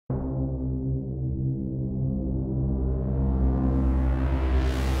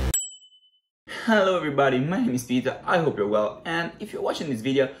Hello everybody, my name is Peter, I hope you're well, and if you're watching this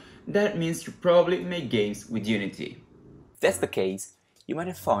video, that means you probably make games with Unity. If that's the case, you might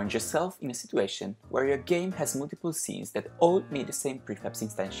have found yourself in a situation where your game has multiple scenes that all need the same prefabs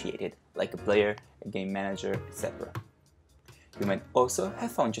instantiated, like a player, a game manager, etc. You might also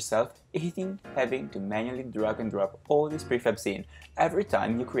have found yourself having to manually drag and drop all these prefabs in every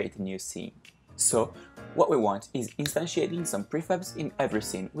time you create a new scene. So, what we want is instantiating some prefabs in every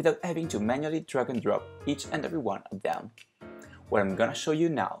scene without having to manually drag and drop each and every one of them. What I'm gonna show you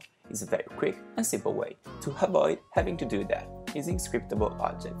now is a very quick and simple way to avoid having to do that using scriptable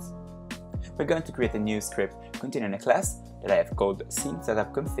objects. We're going to create a new script containing a class that I have called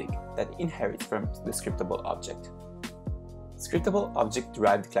scene_setup_config that inherits from the scriptable object. Scriptable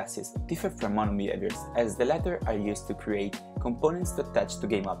object-derived classes differ from monobehaviors as the latter are used to create components to attach to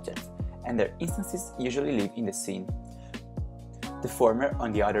game objects, and their instances usually live in the scene. The former,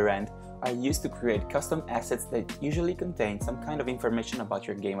 on the other hand, are used to create custom assets that usually contain some kind of information about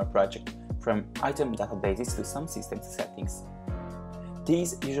your game or project, from item databases to some system settings.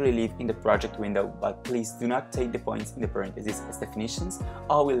 These usually live in the project window, but please do not take the points in the parentheses as definitions.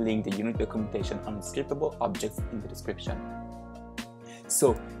 I will link the Unity documentation on scriptable objects in the description.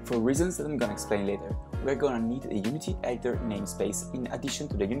 So, for reasons that I'm gonna explain later, we're gonna need a Unity editor namespace in addition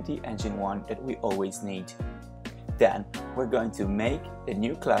to the Unity engine one that we always need. Then, we're going to make a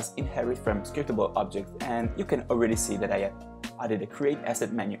new class inherit from scriptable objects, and you can already see that I have added a create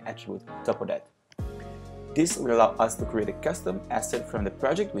asset menu attribute on top of that. This will allow us to create a custom asset from the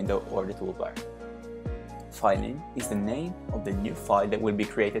project window or the toolbar. File name is the name of the new file that will be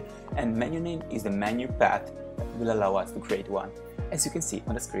created, and menu name is the menu path that will allow us to create one, as you can see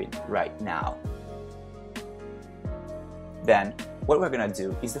on the screen right now. Then, what we're gonna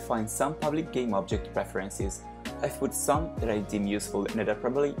do is define some public game object references. I've put some that I deem useful and that are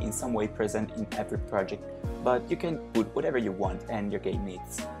probably in some way present in every project, but you can put whatever you want and your game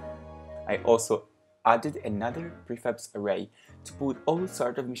needs. I also added another prefabs array to put all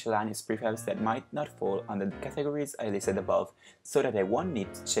sorts of miscellaneous prefabs that might not fall under the categories I listed above, so that I won't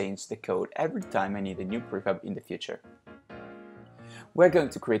need to change the code every time I need a new prefab in the future. We're going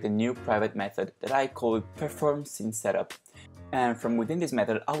to create a new private method that I call perform scene setup, and from within this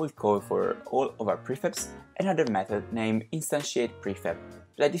method I will call for all of our prefabs another method named instantiate prefab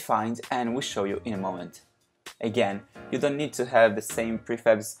that I defined and will show you in a moment. Again, you don't need to have the same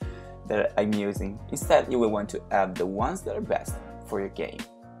prefabs that I'm using. Instead, you will want to add the ones that are best for your game.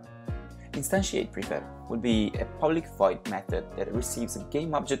 Instantiate prefab would be a public void method that receives a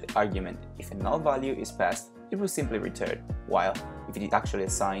game object argument. If a null value is passed, it will simply return, while if it is actually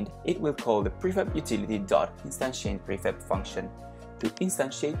assigned, it will call the prefab utility.instantiate prefab function to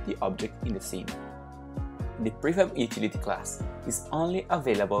instantiate the object in the scene. The prefab utility class is only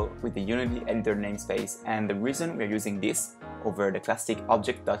available with the Unity editor namespace, and the reason we are using this over the classic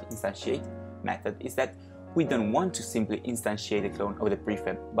object.instantiate method is that we don't want to simply instantiate a clone of the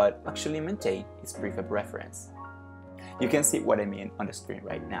prefab, but actually maintain its prefab reference. You can see what I mean on the screen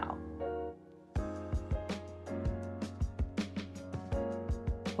right now.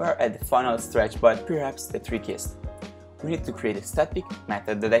 We're at the final stretch, but perhaps the trickiest. We need to create a static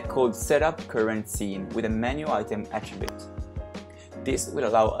method that I called setUpCurrentScene with a menu item attribute. This will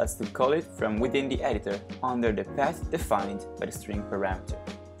allow us to call it from within the editor under the path defined by the string parameter.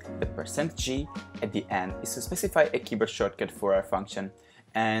 The %g at the end is to specify a keyboard shortcut for our function,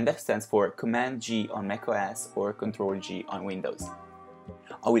 and that stands for Command G on macOS or Control G on Windows.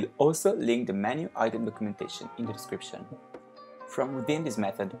 I will also link the menu item documentation in the description. From within this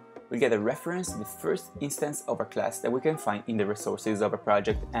method, we'll get a reference to the first instance of our class that we can find in the resources of our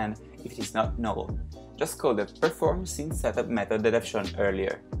project, and if it is not null, just call the perform scene setup method that I've shown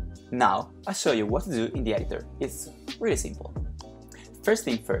earlier. Now, I'll show you what to do in the editor. It's really simple. First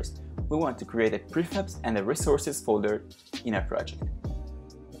thing first, we want to create a prefabs and a resources folder in our project.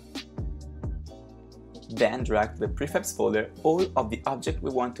 Then drag to the prefabs folder all of the objects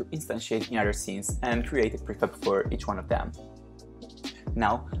we want to instantiate in other scenes and create a prefab for each one of them.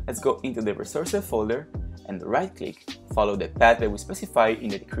 Now, let's go into the resources folder and right-click, follow the path that we specify in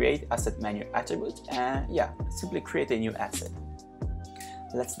the create asset menu attribute, and simply create a new asset.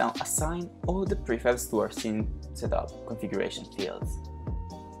 Let's now assign all the prefabs to our scene setup configuration fields.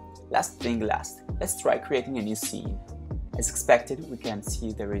 Last thing last, let's try creating a new scene. As expected, we can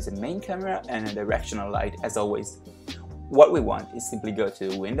see there is a main camera and a directional light as always. What we want is simply go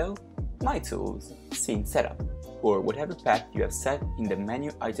to Window, My Tools, Scene Setup, or whatever path you have set in the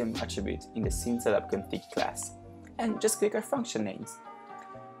menu item attribute in the scene setup config class, and just click our function names.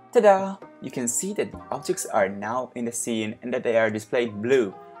 Ta-da! You can see that the objects are now in the scene and that they are displayed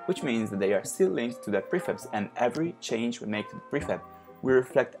blue, which means that they are still linked to the prefabs, and every change we make to the prefab will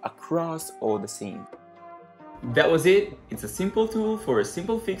reflect across all the scenes. That was it. It's a simple tool for a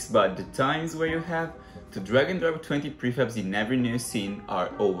simple fix, but the times where you have to drag and drop 20 prefabs in every new scene are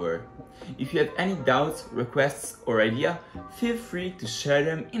over. If you have any doubts, requests or idea, feel free to share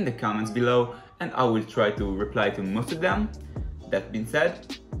them in the comments below and I will try to reply to most of them. That being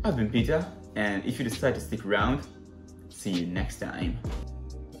said, I've been Peter, and if you decide to stick around, see you next time.